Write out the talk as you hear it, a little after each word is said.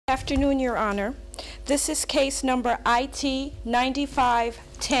Afternoon, Your Honor. This is case number IT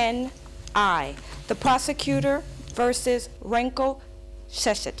 9510I, the prosecutor versus Renko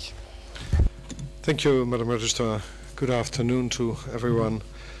Češić. Thank you, Madam Registrar. Good afternoon to everyone.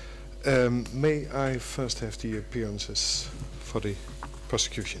 May I first have the appearances for the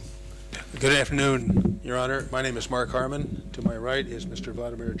prosecution? Good afternoon, Your Honor. My name is Mark Harmon. To my right is Mr.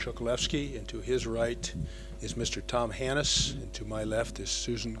 Vladimir Chokolevsky, and to his right is Mr. Tom Hannes, and to my left is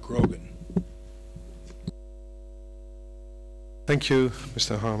Susan Grogan. Thank you,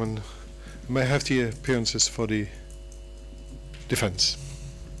 Mr. Harmon. May I have the appearances for the defense?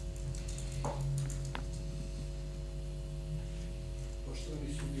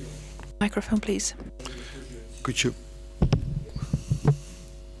 Microphone, please. Could you?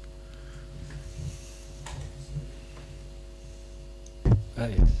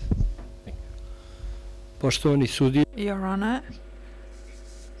 Yes. Poštovani sudije. Your Honor,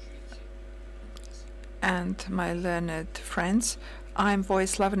 and my learned friends, I'm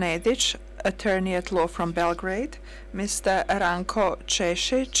Vojislav Nedić, attorney at law from Belgrade. Mr. Ranko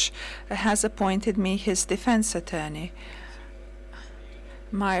Češić has appointed me his defense attorney.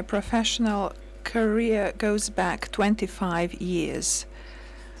 My professional career goes back 25 years.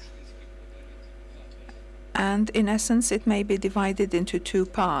 And in essence, it may be divided into two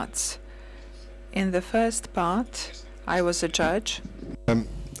parts. In the first part, I was a judge.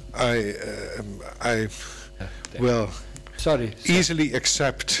 I will easily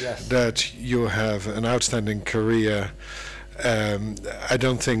accept that you have an outstanding career. I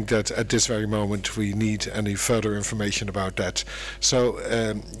don't think that at this very moment we need any further information about that. So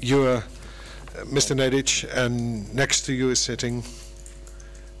you are Mr. Nedić, and next to you is sitting.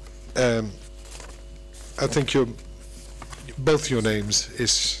 I think both your names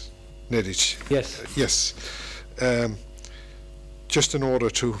is Nedić. Yes. Yes. Just in order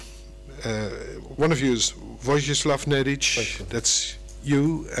to, one of you is Vojislav Nedić. That's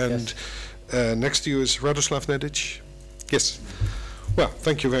you, and yes. Next to you is Radoslav Nedić. Yes. Well,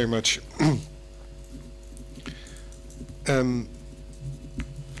 thank you very much.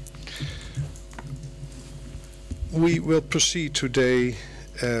 We will proceed today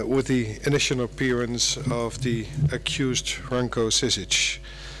with the initial appearance of the accused Ranko Češić.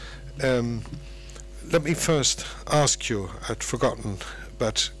 Let me first ask you, I'd forgotten,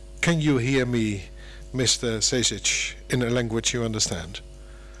 but can you hear me, Mr. Češić, in a language you understand?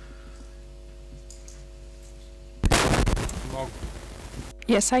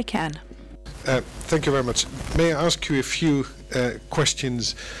 Yes, I can. Thank you very much. May I ask you a few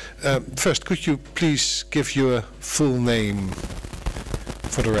questions? First, could you please give your full name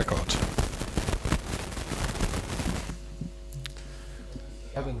for the record?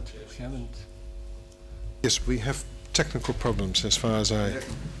 Haven't. Yes, we have technical problems as far as I...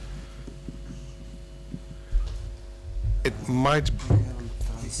 It might...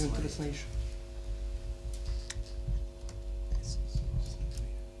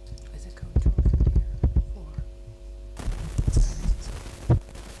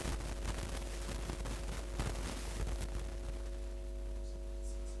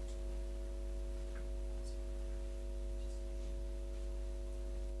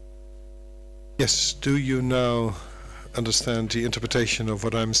 Yes, do you now understand the interpretation of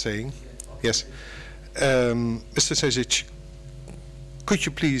what I'm saying? Yes. Mr. Češić, could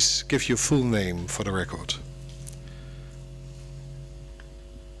you please give your full name for the record?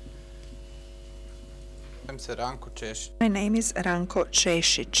 My name is Ranko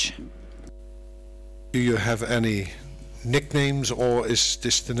Češić. Do you have any nicknames, or is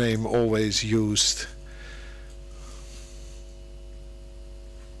this the name always used?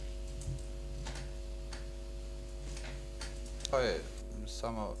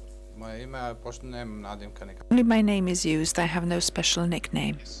 Only my name is used. I have no special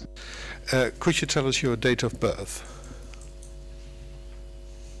nickname. Could you tell us your date of birth?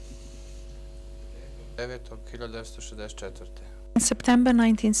 In September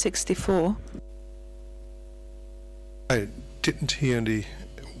 1964. I didn't hear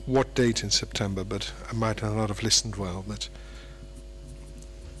what date in September, but I might not have listened well. But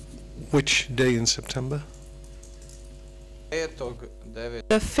which day in September?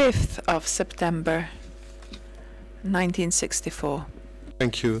 The 5th of September, 1964.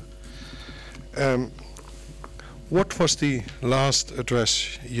 Thank you. What was the last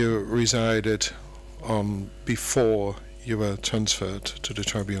address you resided on before you were transferred to the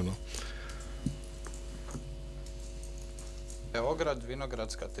tribunal?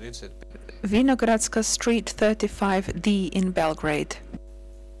 Vinogradska Street 35D in Belgrade.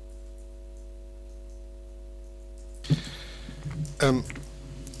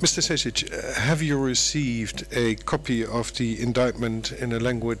 Mr. Češić, have you received a copy of the indictment in a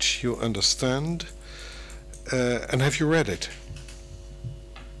language you understand? And have you read it?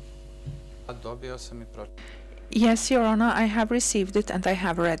 Yes, Your Honor, I have received it and I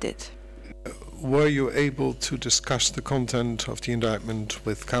have read it. Were you able to discuss the content of the indictment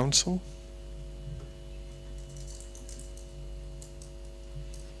with counsel?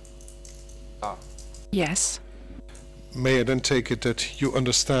 Yes. May I then take it that you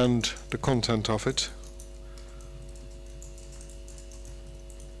understand the content of it?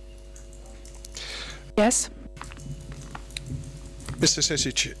 Yes. Mr.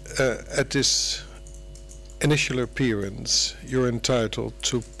 Češić, at this initial appearance, you're entitled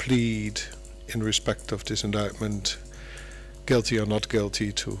to plead in respect of this indictment, guilty or not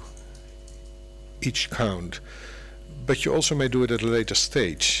guilty to each count. But you also may do it at a later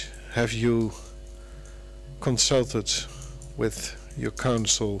stage. Have you consulted with your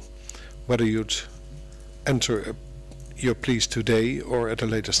counsel whether you'd enter your pleas today or at a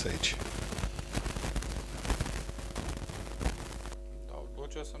later stage?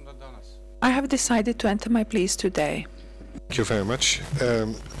 I have decided to enter my pleas today. Thank you very much.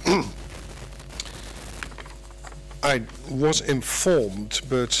 I was informed,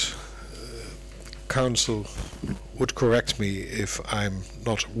 but counsel would correct me if I'm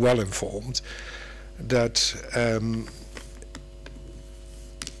not well informed, that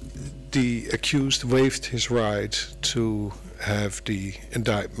the accused waived his right to have the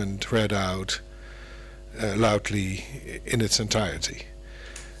indictment read out loudly in its entirety.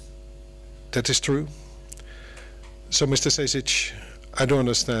 That is true? So, Mr. Češić, I do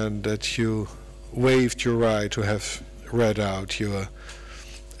understand that you waived your right to have read out your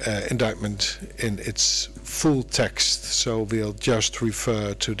indictment in its full text, so we'll just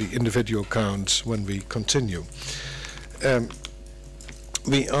refer to the individual counts when we continue.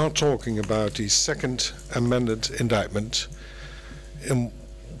 We are talking about the second amended indictment,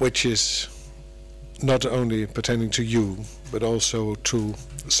 which is not only pertaining to you, but also to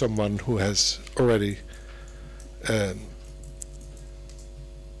someone who has already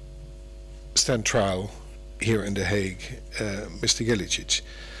stand trial here in The Hague, Mr. Češić.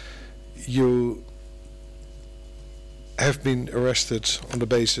 You have been arrested on the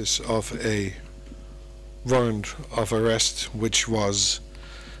basis of a warrant of arrest which was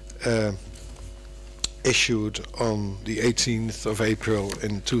issued on the 18th of April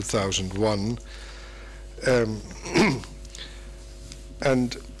in 2001.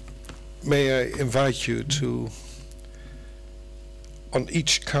 And may I invite you to, on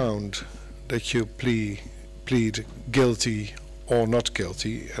each count, that you plead guilty or not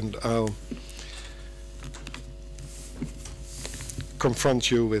guilty, and I'll confront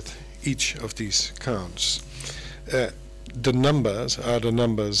you with each of these counts. The numbers are the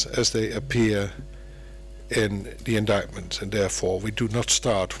numbers as they appear in the indictment, and therefore we do not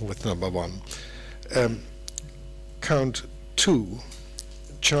start with number 1. Count 2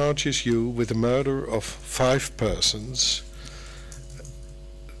 charges you with the murder of 5 persons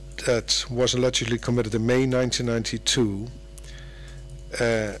that was allegedly committed in May 1992,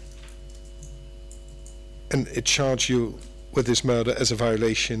 and it charged you with this murder as a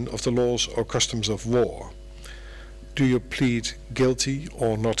violation of the laws or customs of war. Do you plead guilty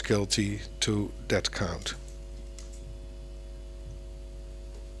or not guilty to that count?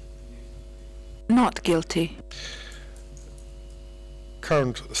 Not guilty.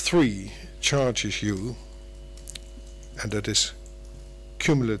 Count 3 charges you, and that is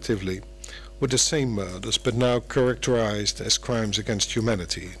cumulatively, with the same murders, but now characterized as crimes against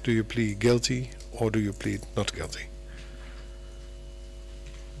humanity. Do you plead guilty or do you plead not guilty?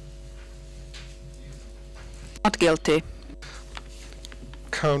 Not guilty.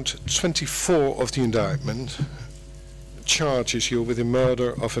 Count 24 of the indictment charges you with the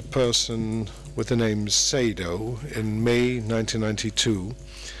murder of a person with the name Sado in May 1992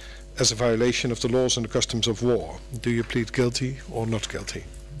 as a violation of the laws and the customs of war. Do you plead guilty or not guilty?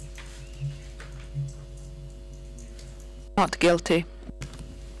 Not guilty.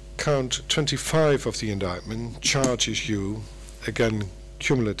 Count 25 of the indictment charges you, again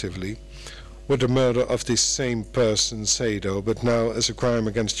cumulatively, with the murder of this same person, Sado, but now as a crime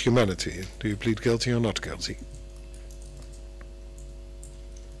against humanity. Do you plead guilty or not guilty?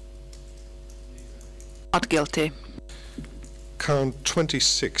 Not guilty. Count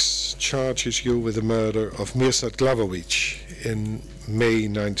 26 charges you with the murder of Mirsad Glavovic in May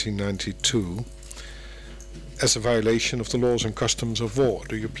 1992 as a violation of the laws and customs of war.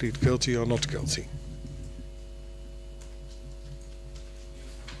 Do you plead guilty or not guilty?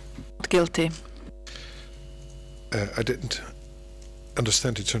 Not guilty. I didn't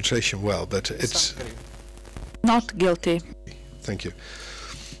understand the translation well, but it's... Not guilty. Thank you.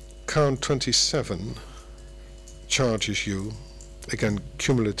 Count 27 charges you, again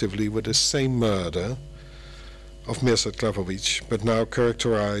cumulatively, with the same murder of Mirsad Glavovic, but now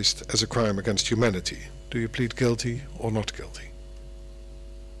characterized as a crime against humanity. Do you plead guilty or not guilty?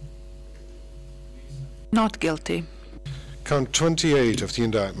 Not guilty. Count 28 of the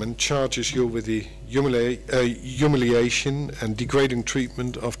indictment charges you with the humiliation and degrading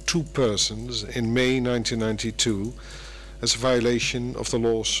treatment of 2 persons in May 1992 as a violation of the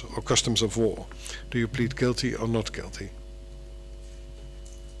laws or customs of war. Do you plead guilty or not guilty?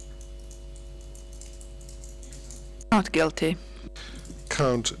 Not guilty.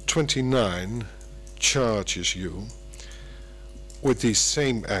 Count 29 charges you with these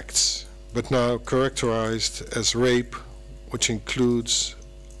same acts, but now characterized as rape, which includes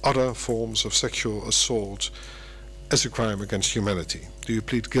other forms of sexual assault as a crime against humanity. Do you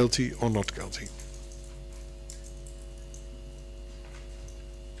plead guilty or not guilty?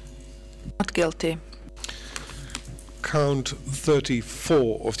 Not guilty. Count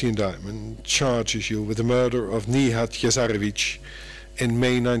 34 of the indictment charges you with the murder of Nihat Yazarevic in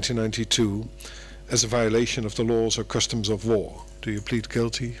May 1992 as a violation of the laws or customs of war. Do you plead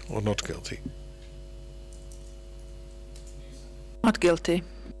guilty or not guilty? Not guilty.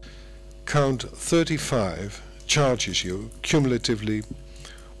 Count 35 charges you cumulatively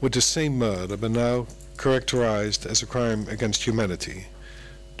with the same murder, but now characterized as a crime against humanity.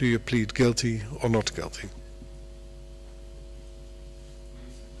 Do you plead guilty or not guilty?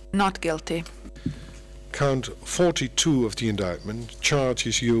 Not guilty. Count 42 of the indictment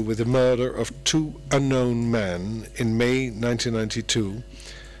charges you with the murder of 2 unknown men in May 1992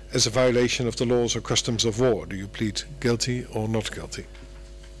 as a violation of the laws or customs of war. Do you plead guilty or not guilty?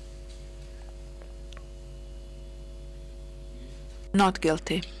 Not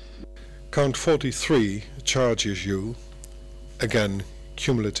guilty. Count 43 charges you, again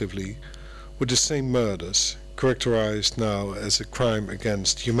cumulatively, with the same murders, characterized now as a crime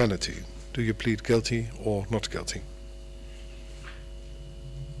against humanity. Do you plead guilty or not guilty?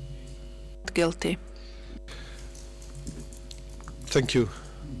 Not guilty. Thank you.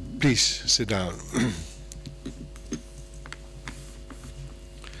 Please sit down.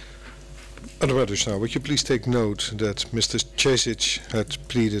 Other matters now. Would you please take note that Mr. Češić had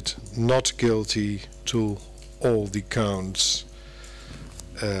pleaded not guilty to all the counts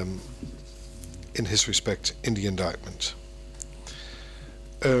in his respect in the indictment.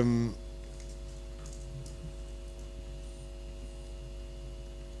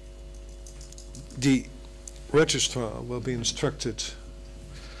 The registrar will be instructed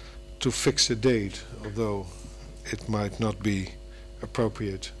to fix a date, although it might not be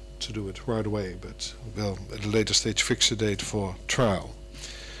appropriate to do it right away, but will at a later stage fix a date for trial.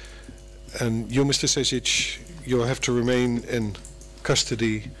 And you, Mr. Češić, you'll have to remain in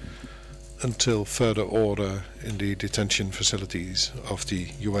custody until further order in the detention facilities of the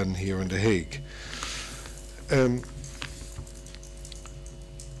UN here in The Hague.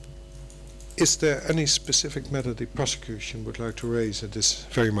 Is there any specific matter the prosecution would like to raise at this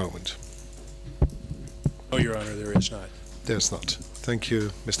very moment? No, Your Honor, there is not. There's not. Thank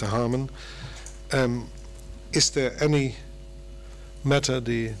you, Mr. Harmon. Is there any matter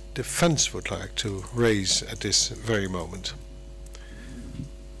the defense would like to raise at this very moment?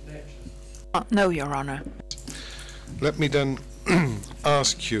 No, Your Honor. Let me then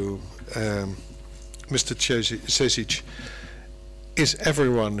ask you, Mr. Češić, is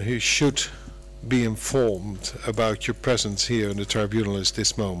everyone who should be informed about your presence here in the tribunal at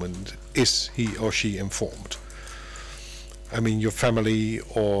this moment, is he or she informed? I mean, your family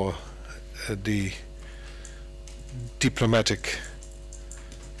or the diplomatic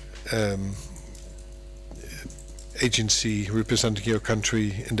agency representing your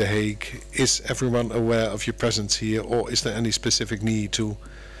country in The Hague, is everyone aware of your presence here, or is there any specific need to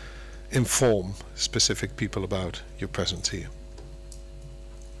inform specific people about your presence here?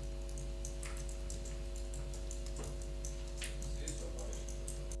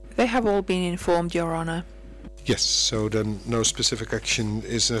 They have all been informed, Your Honor. Yes, so then no specific action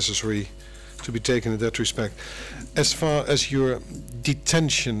is necessary to be taken in that respect. As far as your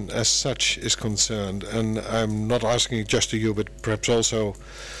detention as such is concerned, and I'm not asking it just to you, but perhaps also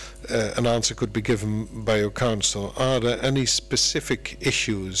an answer could be given by your counsel, are there any specific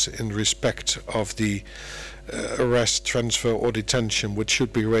issues in respect of the arrest, transfer or detention which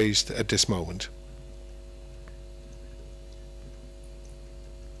should be raised at this moment?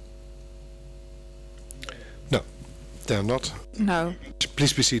 No, they're not. No.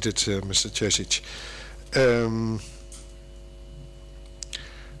 Please be seated, Mr. Češić.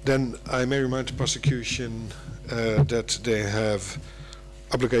 Then I may remind the prosecution that they have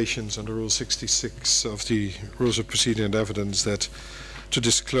obligations under Rule 66 of the Rules of Procedure and Evidence that to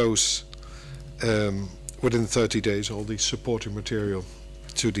disclose within 30 days all the supporting material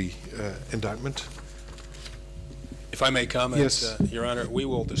to the indictment. If I may comment, Yes. Your Honor, we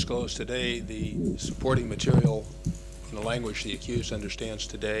will disclose today the supporting material in the language the accused understands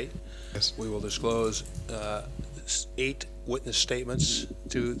today. Yes. We will disclose 8 witness statements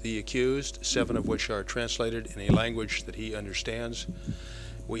to the accused, 7 of which are translated in a language that he understands.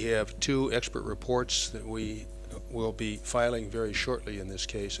 We have 2 expert reports that we will be filing very shortly in this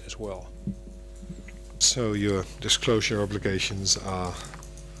case as well. So your disclosure obligations are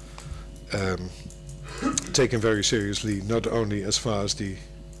taken very seriously, not only as far as the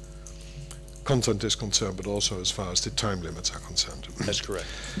content is concerned, but also as far as the time limits are concerned. That's correct.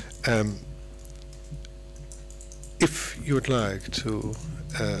 If you would like to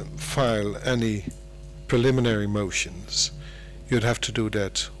file any preliminary motions, you'd have to do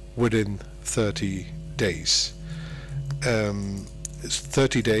that within 30 days. It's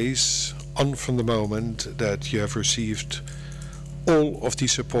 30 days on from the moment that you have received all of the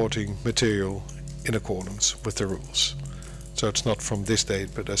supporting material in accordance with the rules. So it's not from this date,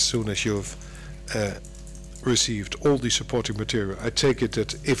 but as soon as you've received all the supporting material. I take it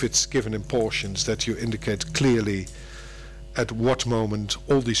that if it's given in portions, that you indicate clearly at what moment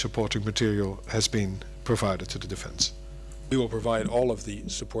all the supporting material has been provided to the defense. We will provide all of the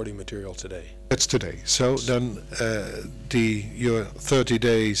supporting material today. That's today. So then your 30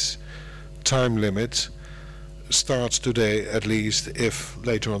 days time limit starts today, at least, if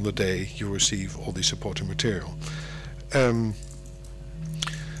later on the day you receive all the supporting material.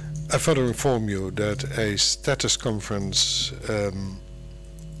 I further inform you that a status conference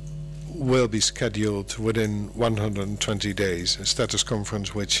will be scheduled within 120 days, a status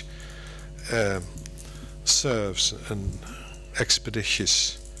conference which serves an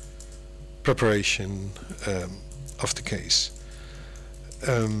expeditious preparation of the case.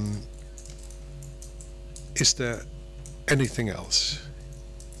 Is there anything else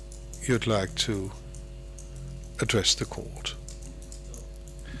you'd like to address the court?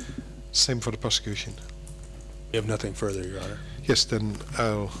 Same for the prosecution. We have nothing further, Your Honor. Yes, then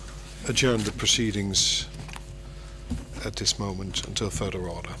I'll adjourn the proceedings at this moment until further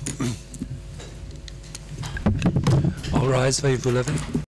order. All rise, where you live.